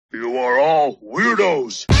You are all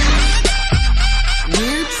weirdos.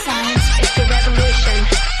 Weird science is the revolution.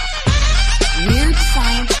 Weird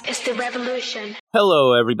science is the revolution.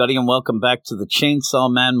 Hello, everybody, and welcome back to the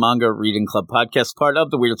Chainsaw Man Manga Reading Club podcast, part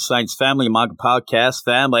of the Weird Science family, manga podcast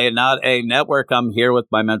family, and not a network. I'm here with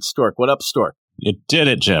my man Stork. What up, Stork? You did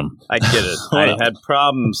it, Jim. I did it. I had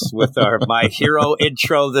problems with my hero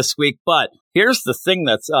intro this week, but here's the thing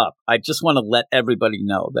that's up. I just want to let everybody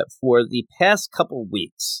know that for the past couple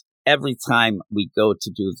weeks, every time we go to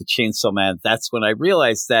do the Chainsaw Man, that's when I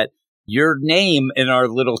realized that your name in our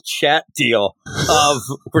little chat deal of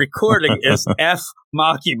recording is F.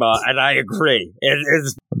 Makima, and I agree. It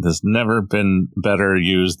is. There's never been better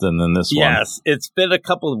used than in this one. Yes, it's been a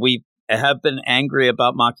couple of weeks. I have been angry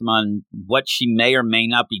about Makima and what she may or may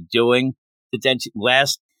not be doing. The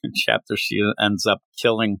last chapter, she ends up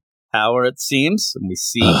killing Power, it seems. And we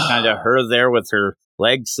see kind of her there with her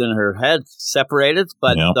legs and her head separated.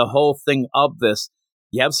 But the whole thing of this,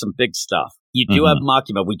 you have some big stuff. You do have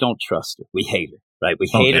Makima. We don't trust her. We hate her, right? We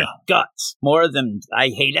hate her guts more than I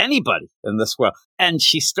hate anybody in this world. And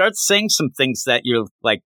she starts saying some things that you're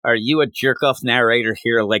like, are you a jerk-off narrator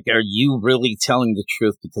here? Like, are you really telling the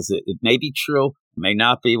truth? Because it may be true, it may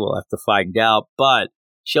not be. We'll have to find out. But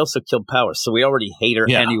she also killed Power, so we already hate her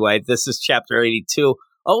anyway. This is Chapter 82.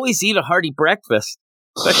 Always eat a hearty breakfast,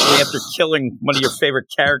 especially after killing one of your favorite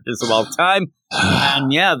characters of all time.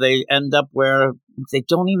 And they end up where they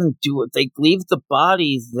don't even do it. They leave the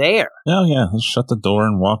body there. Oh, yeah. Let's shut the door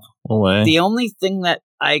and walk away. The only thing that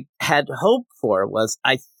I had hope for was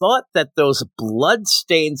I thought that those blood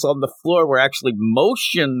stains on the floor were actually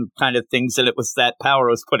motion kind of things, and it was that Power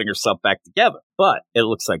was putting herself back together. But it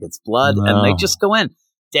looks like it's blood, and they just go in.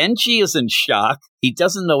 Denji is in shock. He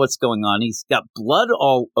doesn't know what's going on. He's got blood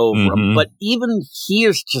all over him, but even he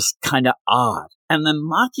is just kind of odd. And then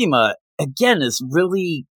Makima, again, is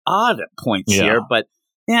really odd at points here. But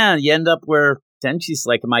you end up where Denji's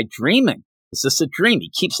like, am I dreaming? Is this a dream?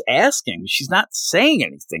 He keeps asking. She's not saying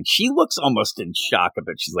anything. She looks almost in shock a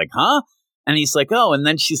bit. She's like, huh? And he's like, oh. And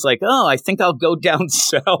then she's like, oh, I think I'll go down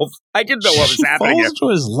south. I didn't know what was happening. She falls to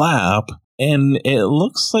his lap, and it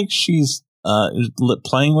looks like she's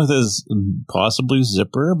playing with his possibly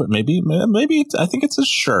zipper, but maybe I think it's his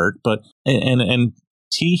shirt. But and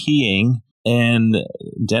tee-heeing. And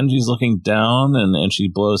Denji's looking down, and she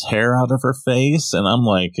blows hair out of her face, and I'm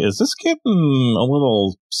like, is this getting a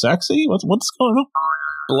little sexy? What's going on?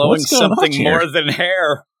 Blowing something more than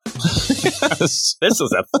hair. Yes. This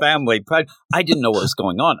is a family pride. I didn't know what was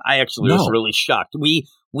going on. I actually was really shocked. We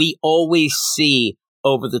always see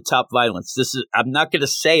over-the-top violence. I'm not going to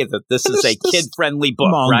say that this is a kid-friendly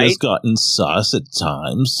book, right? Manga's gotten sus at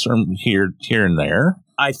times from here and there.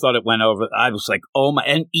 I thought it went over. I was like, oh my,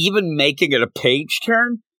 and even making it a page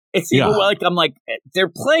turn, it's even like, I'm like,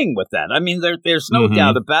 they're playing with that. I mean, there's no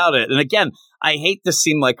doubt about it. And again, I hate to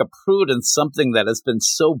seem like a prude in something that has been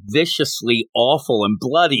so viciously awful and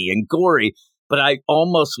bloody and gory, but I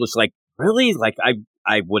almost was like, really? Like,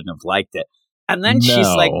 I wouldn't have liked it. And then she's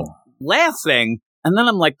like laughing. And then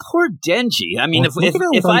I'm like, poor Denji. I mean, if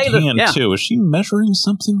I had hand too, is she measuring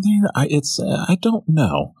something there? I don't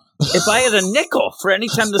know. If I had a nickel for any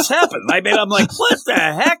time this happened, I mean, I'm like, what the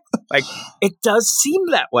heck? Like, it does seem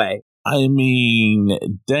that way. I mean,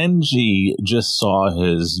 Denji just saw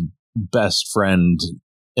his best friend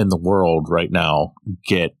in the world right now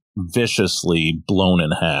get viciously blown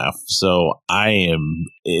in half. So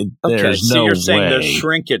there's no way. You're saying there's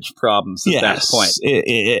shrinkage problems at that point.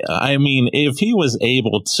 I mean, if he was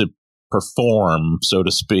able to perform, so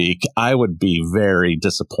to speak, I would be very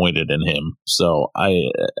disappointed in him.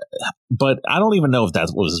 But I don't even know if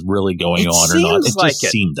that was really going on or not. It just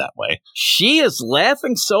seemed that way. She is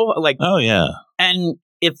laughing so like, oh yeah. And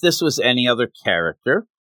if this was any other character,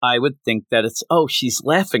 I would think that she's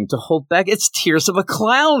laughing to hold back. It's tears of a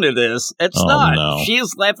clown. It is. It's not. No. She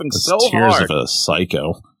is laughing so hard. Tears of a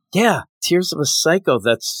psycho. Yeah, tears of a psycho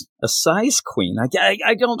that's a size queen.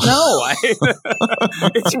 I don't know.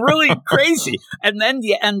 It's really crazy. And then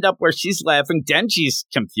you end up where she's laughing. Denji's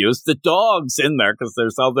confused. The dog's in there because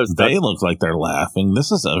there's all this stuff. They look like they're laughing.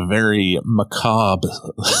 This is a very macabre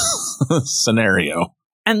scenario.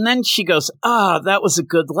 And then she goes, that was a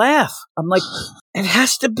good laugh. I'm like, it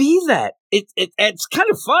has to be that. It's kind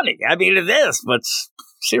of funny. I mean, it is, but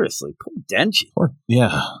seriously, poor Denji.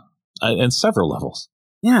 And several levels.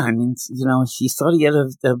 Yeah, I mean, he thought he had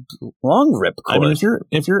a long ripcord. I mean,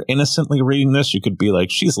 if you're innocently reading this, you could be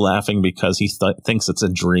like, she's laughing because he thinks it's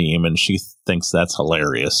a dream and she thinks that's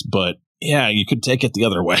hilarious. But yeah, you could take it the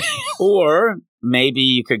other way. Or maybe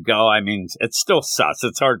you could go, I mean, it's still sus.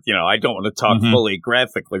 It's hard, I don't want to talk fully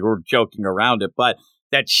graphically. We're joking around it. But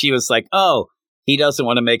that she was like, oh, he doesn't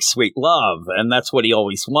want to make sweet love, and that's what he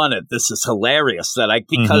always wanted. This is hilarious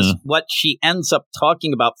because what she ends up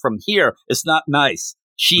talking about from here is not nice.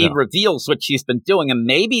 She reveals what she's been doing, and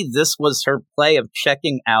maybe this was her play of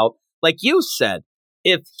checking out, like you said.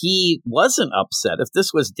 If he wasn't upset, if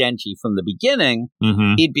this was Denji from the beginning,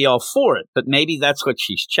 he'd be all for it. But maybe that's what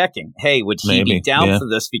she's checking. Hey, would he be down for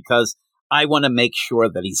this? Because I want to make sure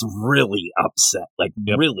that he's really upset, like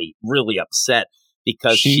really, really upset.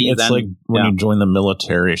 Because it's like when you join the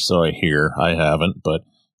military, so I hear, I haven't, but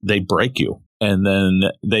they break you and then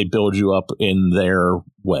they build you up in their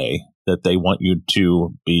way that they want you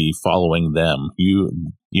to be following them.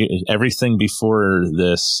 You everything before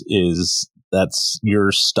this that's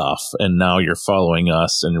your stuff, and now you're following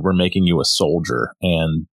us and we're making you a soldier,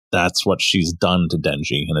 and that's what she's done to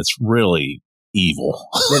Denji, and it's really evil.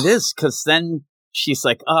 It is, because then she's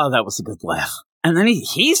like, oh, that was a good laugh. And then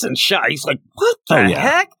he's in shock. He's like, what the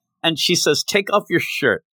heck? And she says, take off your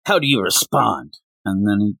shirt. How do you respond? And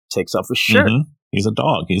then he takes off his shirt. He's a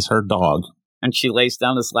dog. He's her dog. And she lays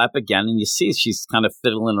down his lap again. And you see she's kind of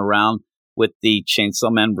fiddling around with the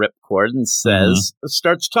Chainsaw Man ripcord and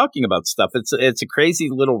starts talking about stuff. It's a crazy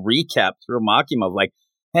little recap through Makima of like,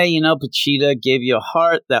 hey, Pochita gave you a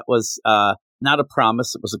heart. That was not a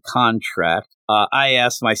promise. It was a contract. I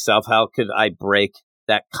asked myself, how could I break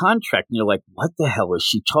that contract? And you're like, what the hell is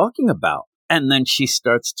she talking about? And then she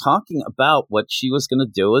starts talking about what she was going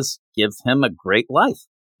to do is give him a great life.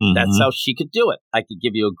 That's how she could do it. I could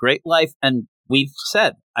give you a great life. And we've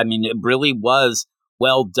said, I mean, it really was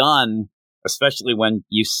well done, especially when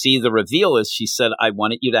you see the reveal is she said, I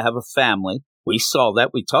wanted you to have a family. We saw that.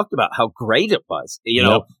 We talked about how great it was.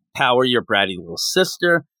 Power your bratty little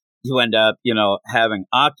sister. You end up, having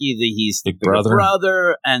Aki, he's the big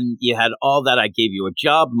brother, and you had all that. I gave you a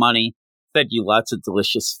job, money, fed you lots of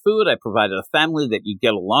delicious food. I provided a family that you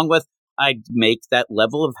get along with. I'd make that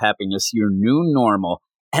level of happiness your new normal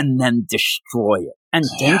and then destroy it. And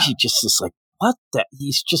Denji just is like, what the?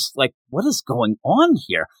 He's just like, what is going on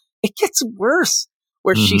here? It gets worse,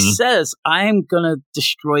 where she says, I'm going to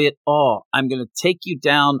destroy it all. I'm going to take you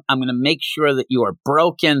down. I'm going to make sure that you are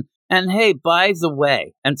broken. And hey, by the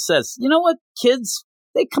way, and says, you know what, kids,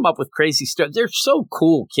 they come up with crazy stuff. They're so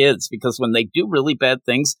cool, kids, because when they do really bad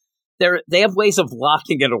things, they have ways of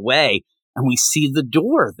locking it away. And we see the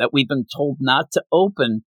door that we've been told not to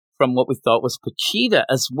open from what we thought was Pochita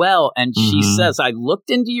as well. And she says, I looked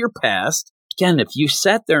into your past. Again, if you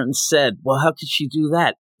sat there and said, well, how could she do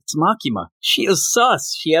that? It's Makima. She is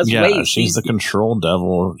sus. She has ways. She's the control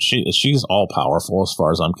devil. She's all powerful as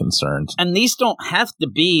far as I'm concerned. And these don't have to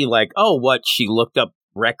be like, oh, what? She looked up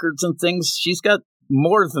records and things. She's got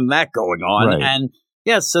more than that going on. Right. And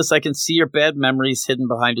it says, I can see your bad memories hidden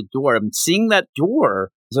behind a door. I'm seeing that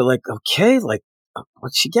door. They're like, okay, like,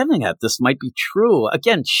 what's she getting at? This might be true.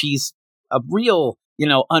 Again, she's a real,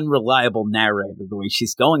 unreliable narrator the way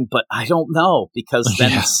she's going, but I don't know, because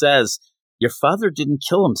then it says, your father didn't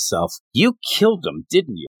kill himself. You killed him,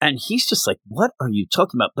 didn't you? And he's just like, what are you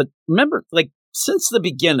talking about? But remember, like, since the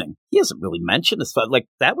beginning, he hasn't really mentioned his father. Like,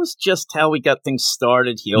 that was just how we got things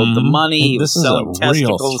started. He owed the money. This is a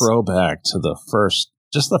real throwback to the first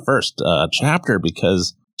chapter,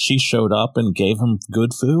 because she showed up and gave him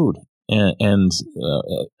good food. And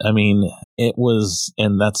I mean, it was,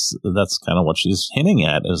 and that's kind of what she's hinting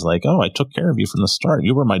at, is like, oh, I took care of you from the start.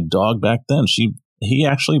 You were my dog back then. He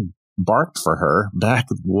actually barked for her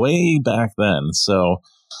way back then. So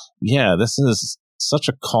yeah, this is such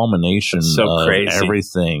a culmination of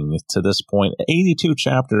everything to this point.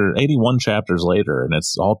 81 chapters later, and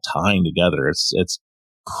it's all tying together. It's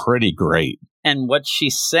pretty great. And what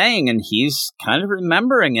she's saying, and he's kind of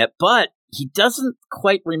remembering it, but he doesn't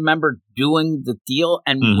quite remember doing the deal.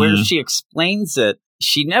 And where she explains it,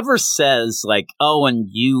 she never says like, oh, and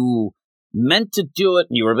you meant to do it,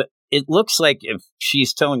 and you were. It looks like if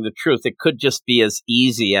she's telling the truth, it could just be as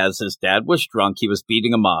easy as his dad was drunk, he was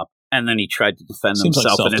beating him up, and then he tried to defend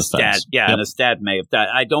himself, and his dad, and his dad may have died.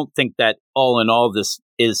 I don't think that all in all this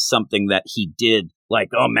is something that he did,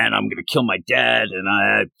 like, oh man, I'm going to kill my dad,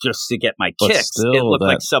 and just to get my kicks. It looked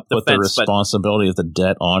like self-defense. But the responsibility of the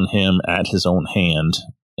debt on him at his own hand,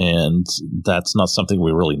 and that's not something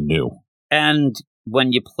we really knew. And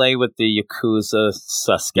when you play with the Yakuza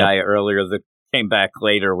sus guy earlier, that came back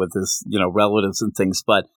later with his, relatives and things,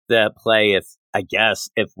 but that play,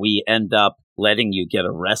 if we end up letting you get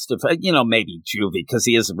arrested, maybe juvie, because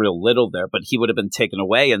he is real little there, but he would have been taken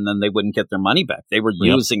away and then they wouldn't get their money back. They were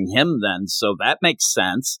using him then, so that makes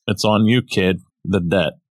sense. It's on you, kid, the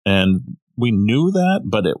debt. And we knew that,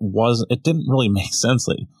 but it didn't really make sense.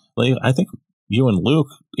 Like I think you and Luke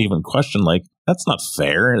even questioned, like, that's not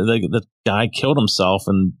fair. The guy killed himself,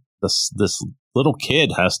 and this little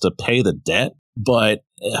kid has to pay the debt. But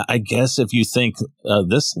I guess if you think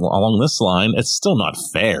along this line, it's still not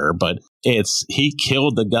fair. But he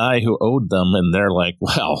killed the guy who owed them, and they're like,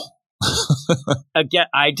 well. Again,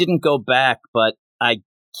 I didn't go back, but I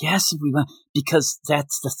guess because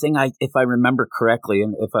that's the thing. If I remember correctly,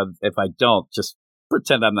 and if I don't, just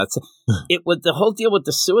pretend I'm not. It was the whole deal with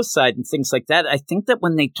the suicide and things like that. I think that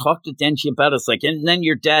when they talked to Denji about it, it's like, and then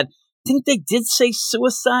your dad. I think they did say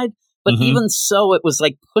suicide. But even so, it was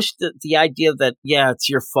like pushed the idea that, yeah, it's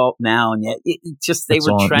your fault now. And it just, they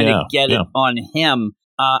were trying to get it on him.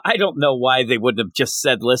 I don't know why they wouldn't have just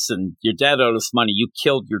said, listen, your dad owed us money. You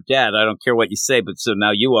killed your dad. I don't care what you say, but so now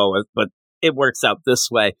you owe it. But it works out this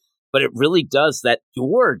way. But it really does. That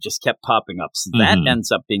door just kept popping up. So that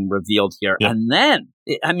ends up being revealed here. Yep. And then,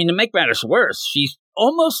 to make matters worse, she's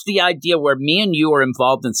almost the idea where me and you are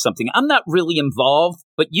involved in something. I'm not really involved,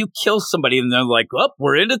 but you kill somebody and they're like, oh,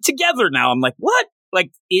 we're in it together now. I'm like, what?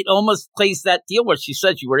 Like, it almost plays that deal where she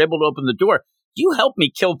says you were able to open the door. You helped me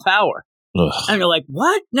kill Power. Ugh. And you're like,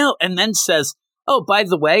 what? No. And then says, oh, by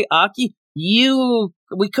the way, Aki,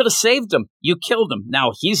 we could have saved him. You killed him.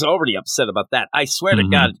 Now, he's already upset about that. I swear to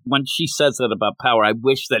God, when she says that about Power, I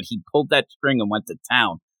wish that he pulled that string and went to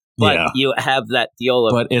town. But you have that deal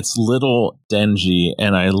of... But it's little Denji,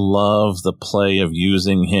 and I love the play of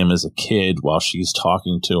using him as a kid while she's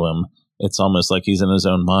talking to him. It's almost like he's in his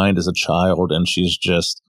own mind as a child, and she's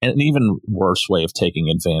just... An even worse way of taking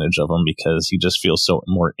advantage of him because he just feels so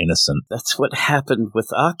more innocent. That's what happened with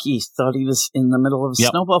Aki. He thought he was in the middle of a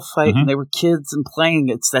snowball fight, and they were kids and playing.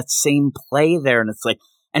 It's that same play there, and it's like...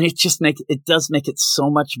 And it does make it so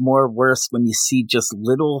much more worse when you see just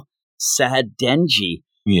little sad Denji.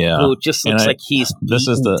 Yeah, who just looks like he's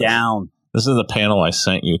down. This is the panel I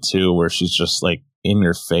sent you to, where she's just like in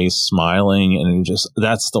your face, smiling, and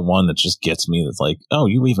that's the one that just gets me. That's like, oh,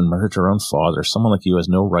 you even murdered your own father. Someone like you has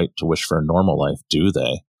no right to wish for a normal life, do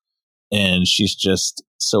they? And she's just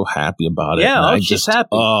so happy about it. Yeah, she's happy.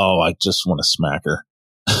 Oh, I just want to smack her.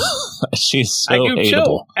 She's so hateable.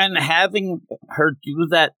 Too. And having her do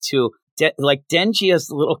that to like Denji as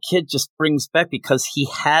the little kid just brings back because he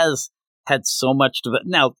has had so much to it.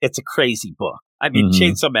 Now, it's a crazy book. I mean,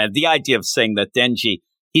 Chainsaw Man, the idea of saying that Denji,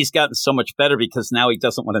 he's gotten so much better because now he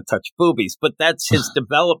doesn't want to touch boobies, but that's his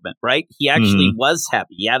development, right? He actually was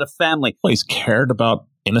happy. He had a family. Well, he's cared about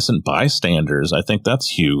innocent bystanders. I think that's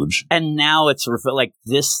huge. And now it's like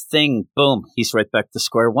this thing, boom, he's right back to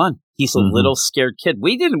square one. He's a little scared kid.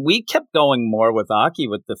 We kept going more with Aki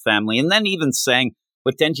with the family, and then even saying,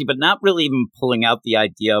 with Denji, but not really even pulling out the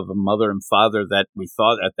idea of a mother and father that we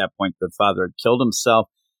thought at that point the father had killed himself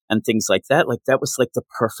and things like that. Like, that was like the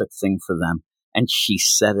perfect thing for them. And she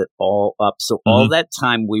set it all up. So all that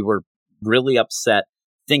time we were really upset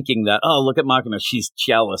thinking that, oh, look at Makima, she's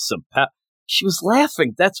jealous of She was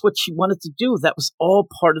laughing. That's what she wanted to do. That was all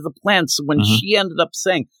part of the plan. So when she ended up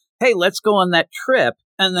saying, hey, let's go on that trip,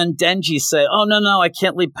 and then Denji said, oh, no, I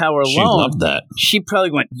can't leave Power alone. She loved that. She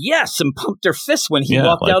probably went, yes, and pumped her fist when he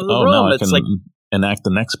walked out of the room. Now it's like, enact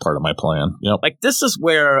the next part of my plan. Yep. Like, this is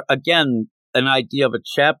where, again, an idea of a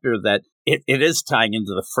chapter that it is tying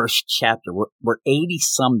into the first chapter. We're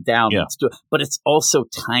 80-some down. Yeah. But it's also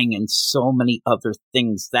tying in so many other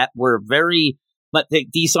things that were very... But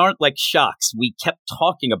these aren't like shocks. We kept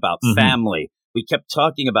talking about family. We kept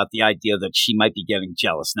talking about the idea that she might be getting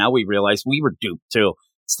jealous. Now we realize we were duped, too.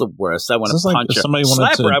 It's the worst. I want to punch her.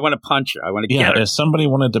 Slap her. I want to punch her. I want to get her. If somebody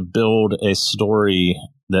wanted to build a story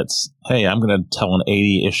that's, hey, I'm going to tell an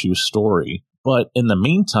 80-issue story, but in the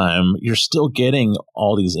meantime, you're still getting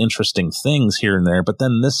all these interesting things here and there, but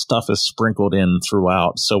then this stuff is sprinkled in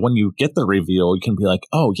throughout. So when you get the reveal, you can be like,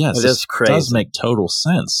 oh, yes, this does make total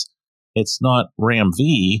sense. It's not Ram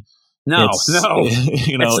V. No. It's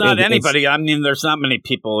not anybody. I mean, there's not many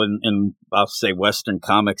people in I'll say, Western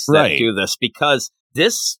comics that do this, because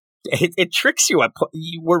this, it tricks you.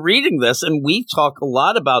 We're reading this, and we talk a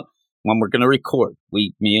lot about when we're going to record.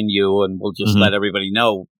 Me and you, and we'll just let everybody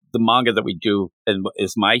know the manga that we do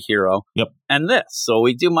is My Hero. Yep. And this. So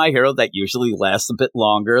we do My Hero that usually lasts a bit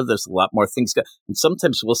longer. There's a lot more things. And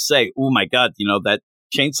sometimes we'll say, oh my God, that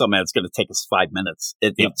Chainsaw Man is going to take us 5 minutes.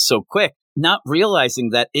 It's so quick. Not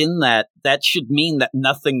realizing that in that should mean that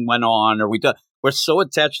nothing went on, or we're so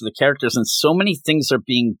attached to the characters, and so many things are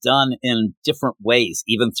being done in different ways,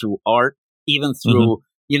 even through art, even through,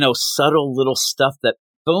 subtle little stuff that,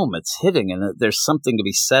 boom, it's hitting. And there's something to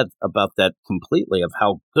be said about that completely, of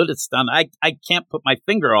how good it's done. I can't put my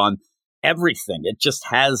finger on everything. It just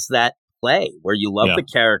has that play where you love the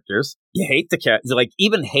characters, you hate the characters. Like,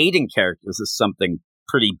 even hating characters is something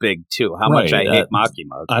pretty big too. How much I hate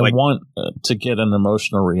Makima. I want to get an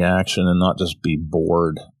emotional reaction and not just be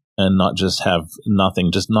bored and not just have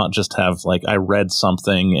nothing, not just have like, I read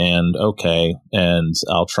something and okay, and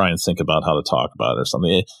I'll try and think about how to talk about it or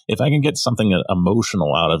something. If I can get something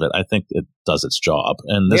emotional out of it, I think it does its job.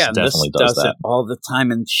 And this definitely does that. It all the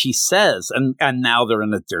time. And she says, and now they're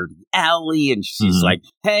in a dirty alley and she's like,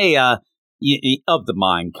 hey, of the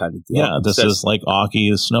mind kind of deal. Yeah, this is like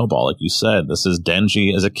Aki's Snowball, like you said. This is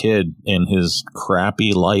Denji as a kid in his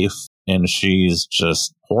crappy life, and she's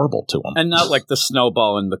just horrible to him. And not like the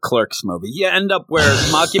Snowball in the Clerks movie. You end up where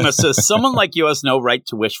Makima says, someone like you has no right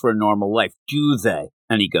to wish for a normal life, do they?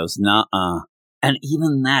 And he goes, nuh-uh. And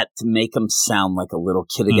even that, to make him sound like a little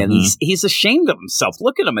kid again, he's ashamed of himself.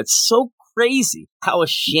 Look at him. It's so crazy how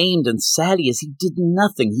ashamed and sad he is. He did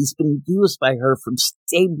nothing. He's been used by her from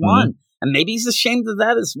day one. And maybe he's ashamed of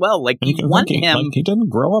that as well. Like, you want him. Like, he didn't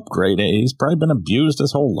grow up great. He's probably been abused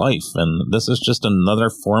his whole life. And this is just another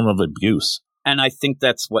form of abuse. And I think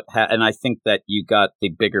that's what and I think that you got the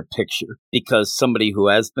bigger picture, because somebody who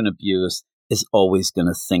has been abused is always going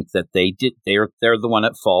to think that they're the one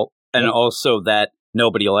at fault. And also that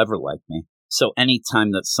nobody will ever like me. So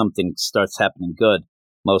anytime that something starts happening good,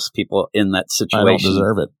 most people in that situation, I don't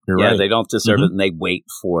deserve it. You're right. They don't deserve it, and they wait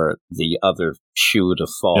for the other shoe to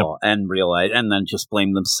fall and realize, and then just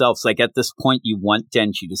blame themselves. Like, at this point, you want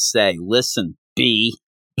Denji to say, "Listen, B,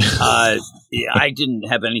 I didn't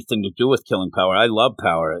have anything to do with killing Power. I love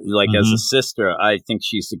Power. Like, as a sister, I think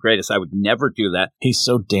she's the greatest. I would never do that." He's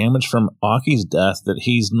so damaged from Aki's death that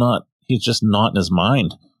he's just not in his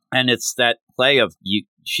mind. And it's that play of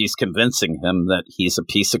she's convincing him that he's a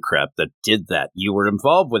piece of crap that did that. You were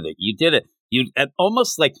involved with it. You did it.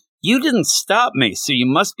 Almost like, you didn't stop me, so you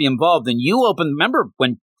must be involved. And you opened, remember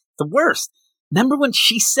when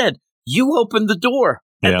she said, you opened the door.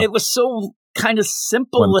 And it was so kind of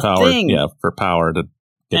simple thing. Yeah, for Power to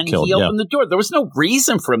get killed. And he opened the door. There was no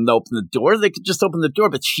reason for him to open the door. They could just open the door,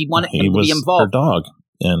 but she wanted him to be involved. Her dog,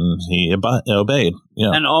 and he obeyed.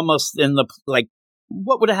 Yeah. And almost in the, like,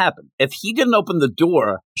 what would have happened if he didn't open the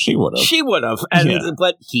door? She would have.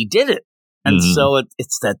 But he did it, and so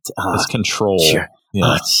it's that it's control. Jerk. Yeah.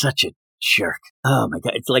 Oh, it's such a jerk. Oh my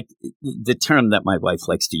God, it's like the term that my wife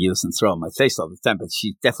likes to use and throw in my face all the time. But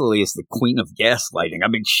she definitely is the queen of gaslighting. I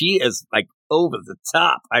mean, she is like over the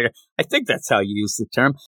top. I think that's how you use the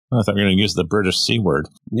term. I thought you were going to use the British C word.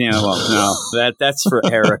 Yeah, well, no, that's for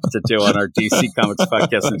Eric to do on our DC Comics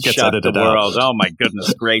podcast and shock the world. Oh, my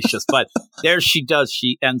goodness gracious. But there she does.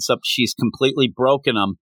 She ends up, she's completely broken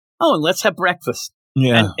him. Oh, and let's have breakfast.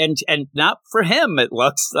 Yeah. And not for him. It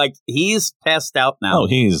looks like he's passed out now. Oh,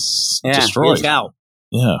 he's destroyed. He's out.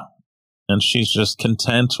 Yeah. And she's just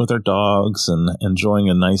content with her dogs and enjoying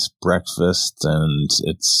a nice breakfast. And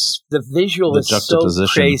it's the visual is so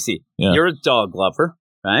crazy. Yeah. You're a dog lover.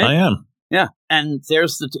 Right? I am. Yeah. And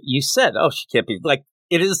there's you said, oh, she can't be like,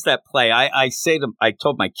 it is that play. I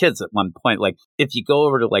told my kids at one point, like, if you go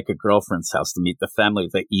over to like a girlfriend's house to meet the family,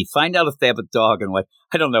 that you find out if they have a dog and like,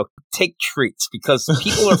 I don't know, take treats, because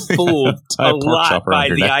people are fooled a lot by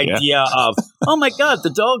the idea of, oh my God,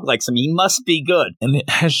 the dog likes him. He must be good. And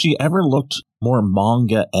has she ever looked more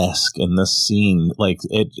manga-esque in this scene? Like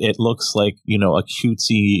it looks like, a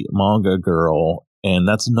cutesy manga girl. And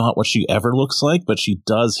that's not what she ever looks like, but she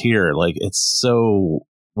does here. Like, it's so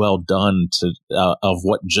well done of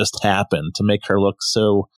what just happened to make her look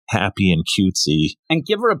so happy and cutesy. And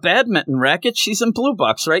give her a badminton racket. She's in Blue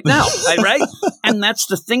Box right now, right? And that's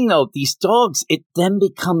the thing, though. These dogs, it then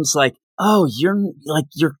becomes like, oh,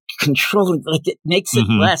 you're controlling. Like, it makes it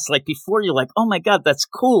less. Like, before you're like, oh my God, that's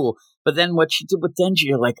cool. But then what she did with Denji,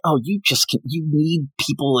 you're like, oh, you need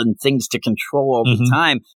people and things to control all the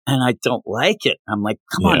time. And I don't like it. I'm like,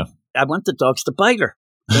 come on. I want the dogs to bite her.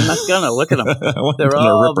 They're not going to. Look at them. They're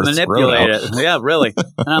all manipulated. Yeah, really.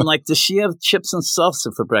 And I'm like, does she have chips and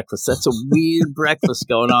salsa for breakfast? That's a weird breakfast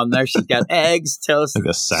going on there. She's got eggs, toast. Like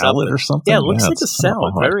a salad or something? Yeah, it looks like a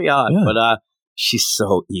salad. Very odd. Yeah. But she's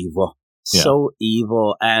so evil. So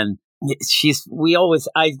evil. And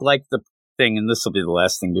I like the thing, and this will be the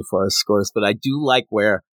last thing before our scores, but I do like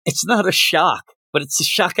where it's not a shock, but it's a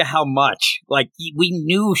shock of how much. Like, we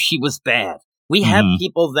knew she was bad. We have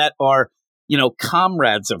people that are,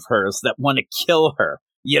 comrades of hers that want to kill her.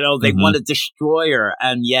 They want to destroy her,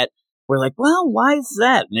 and yet we're like, well, why is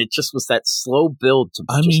that? And it just was that slow build to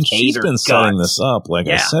she's been setting this up, like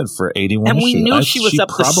I said, for 81 and we issues. knew she was up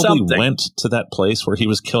to something. She probably went to that place where he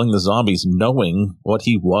was killing the zombies knowing what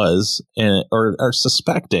he was or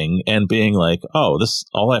suspecting and being like, oh, this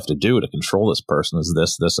all I have to do to control this person is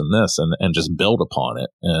this, this, and this, and just build upon it.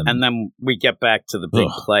 And then we get back to the big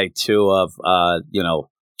play, too, of,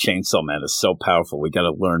 Chainsaw Man is so powerful. We got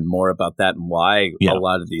to learn more about that and why a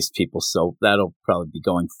lot of these people. So that'll probably be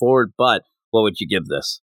going forward. But what would you give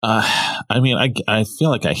this? I feel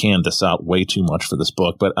like I hand this out way too much for this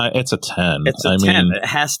book, but it's a 10. It's a 10. It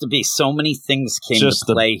has to be. So many things came to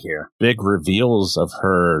play here. Big reveals of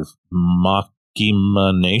her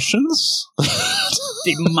machinations.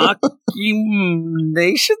 The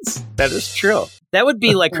machinations? That is true. That would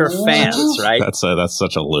be like her fans, right? That's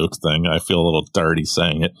such a Luke thing. I feel a little dirty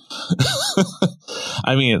saying it.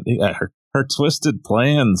 Her twisted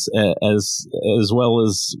plans, as well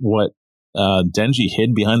as what Denji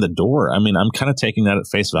hid behind the door. I'm kind of taking that at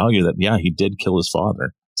face value that he did kill his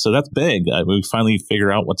father. So that's big. We finally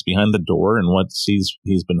figure out what's behind the door and what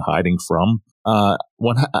he's been hiding from.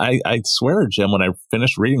 When I swear, Jim, when I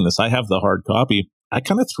finished reading this, I have the hard copy. I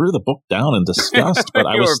kind of threw the book down in disgust, but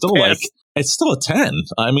I was still pissed. It's still a 10.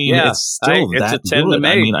 It's still that it's a 10 good.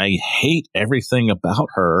 I hate everything about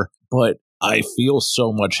her, but I feel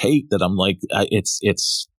so much hate that I'm like,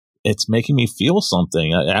 it's making me feel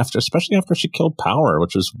something especially after she killed Power,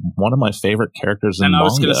 which was one of my favorite characters in Manga. And I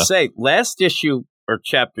was going to say, last issue or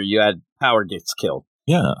chapter, you had Power gets killed.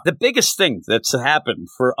 Yeah. The biggest thing that's happened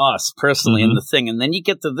for us personally in the thing. And then you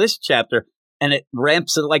get to this chapter and it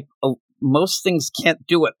ramps it like most things can't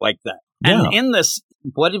do it like that. Yeah. And in this,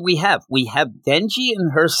 what did we have? We have Denji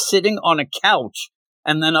and her sitting on a couch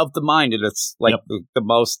and then of the mind. And it's like the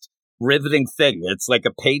most riveting thing. It's like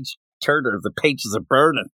a page turner. The pages are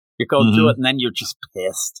burning. You go through it and then you're just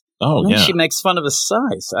pissed. Oh, and then she makes fun of his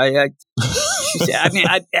size. I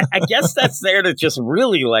guess that's there to just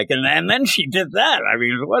really like, and then she did that.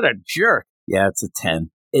 What a jerk. Yeah, it's a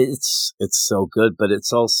 10. It's so good, but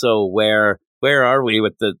it's also where are we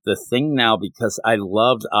with the thing now? Because I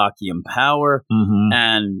loved Aki and Power,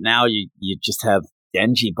 and now you just have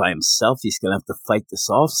Denji by himself. He's going to have to fight this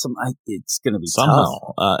off. It's going to be tough.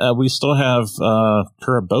 We still have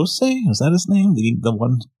Kurabose. Is that his name? The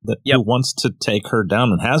one that who wants to take her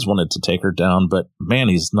down and has wanted to take her down, but man,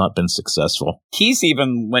 he's not been successful. He's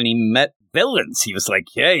even, when he met villains, he was like,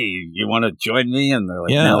 hey, you want to join me? And they're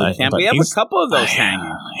like, no, we can't. We have a couple of those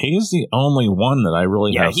hanging. He's the only one that I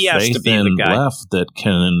really have faith in left that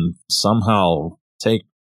can somehow take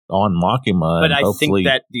on Makima. But I think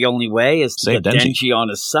that the only way is to get Denji on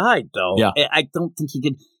his side, though. Yeah. I don't think he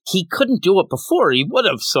could. He couldn't do it before. He would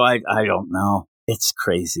have. So I don't know. It's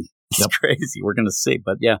crazy. It's crazy. We're going to see.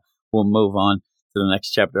 But yeah, we'll move on to the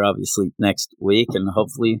next chapter, obviously, next week. And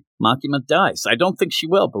hopefully Makima dies. I don't think she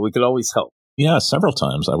will, but we could always hope. Yeah, several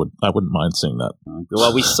times. I wouldn't mind seeing that.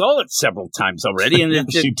 Well, we saw it several times already,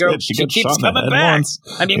 and she keeps coming back. Once.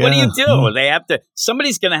 What do you do? They have to.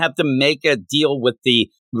 Somebody's going to have to make a deal with the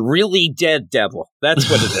really dead devil. That's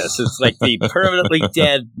what it is. It's like the permanently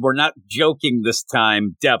dead. We're not joking this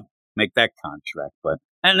time. Devil, make that contract.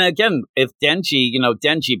 And again, if Denji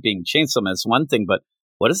being Chainsaw Man is one thing, but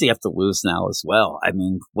what does he have to lose now as well?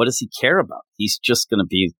 What does he care about? He's just going to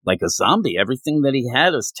be like a zombie. Everything that he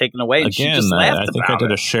had is taken away. And again, she just laughed I think about I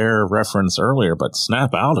did a share reference earlier, but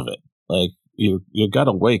snap out of it. Like you got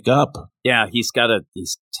to wake up. Yeah, he's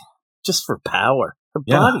just for power. Her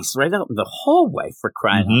body's right out in the hallway for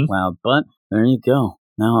crying out loud. But there you go.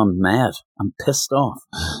 Now I'm mad. I'm pissed off.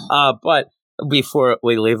 But before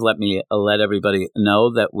we leave, let me let everybody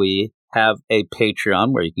know that we have a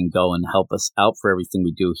Patreon where you can go and help us out for everything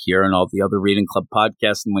we do here and all the other Reading Club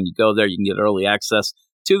podcasts. And when you go there, you can get early access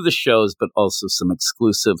to the shows, but also some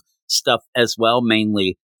exclusive stuff as well,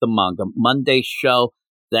 mainly the Manga Monday show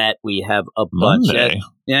that we have a bunch of.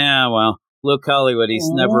 Yeah, well, Luke Hollywood, he's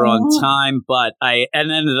never on time, but I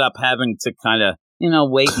ended up having to kind of,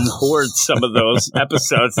 wait and hoard some of those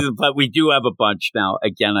episodes. But we do have a bunch now.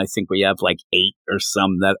 Again, I think we have like 8 or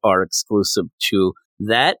some that are exclusive to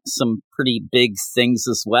that. Some pretty big things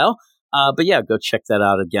as well. But yeah, go check that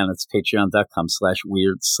out again. It's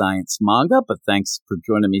patreon.com/WeirdScienceManga. But thanks for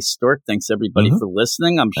joining me, Stork. Thanks everybody for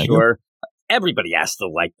listening. I'm sure everybody has to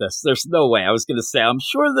like this. There's no way. I was going to say, I'm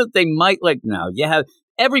sure that they might like now.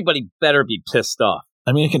 Everybody better be pissed off.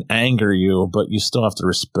 It can anger you, but you still have to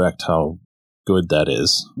respect how good that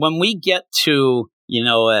is. When we get to,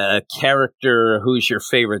 a character who's your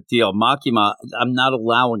favorite deal, Makima, I'm not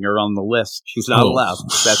allowing her on the list. She's not allowed.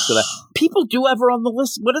 That's what people do have her on the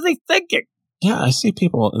list. What are they thinking? Yeah, I see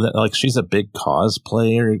people that, like, she's a big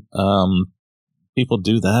cosplayer. People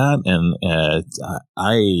do that, and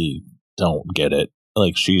I don't get it.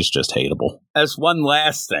 Like, she's just hateable. As one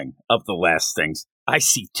last thing of the last things, I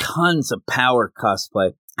see tons of power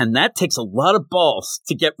cosplay, and that takes a lot of balls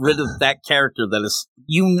to get rid of that character that is,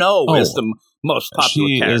 is the most popular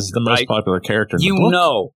character. She is the most popular character in the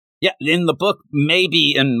book. Yeah, in the book,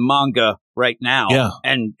 maybe in manga right now. Yeah.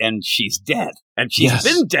 And she's dead. And she's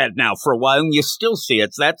been dead now for a while, and you still see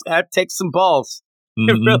it. So that takes some balls.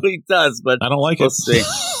 It really does, but I don't like we'll it. See.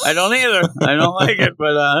 I don't either. I don't like it,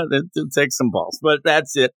 but it takes some balls. But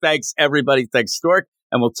that's it. Thanks, everybody. Thanks, Stork,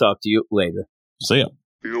 and we'll talk to you later. See ya.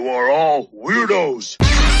 You are all weirdos.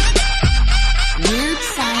 Weird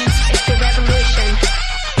science is the revolution.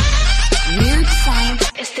 Weird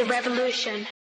science is the revolution.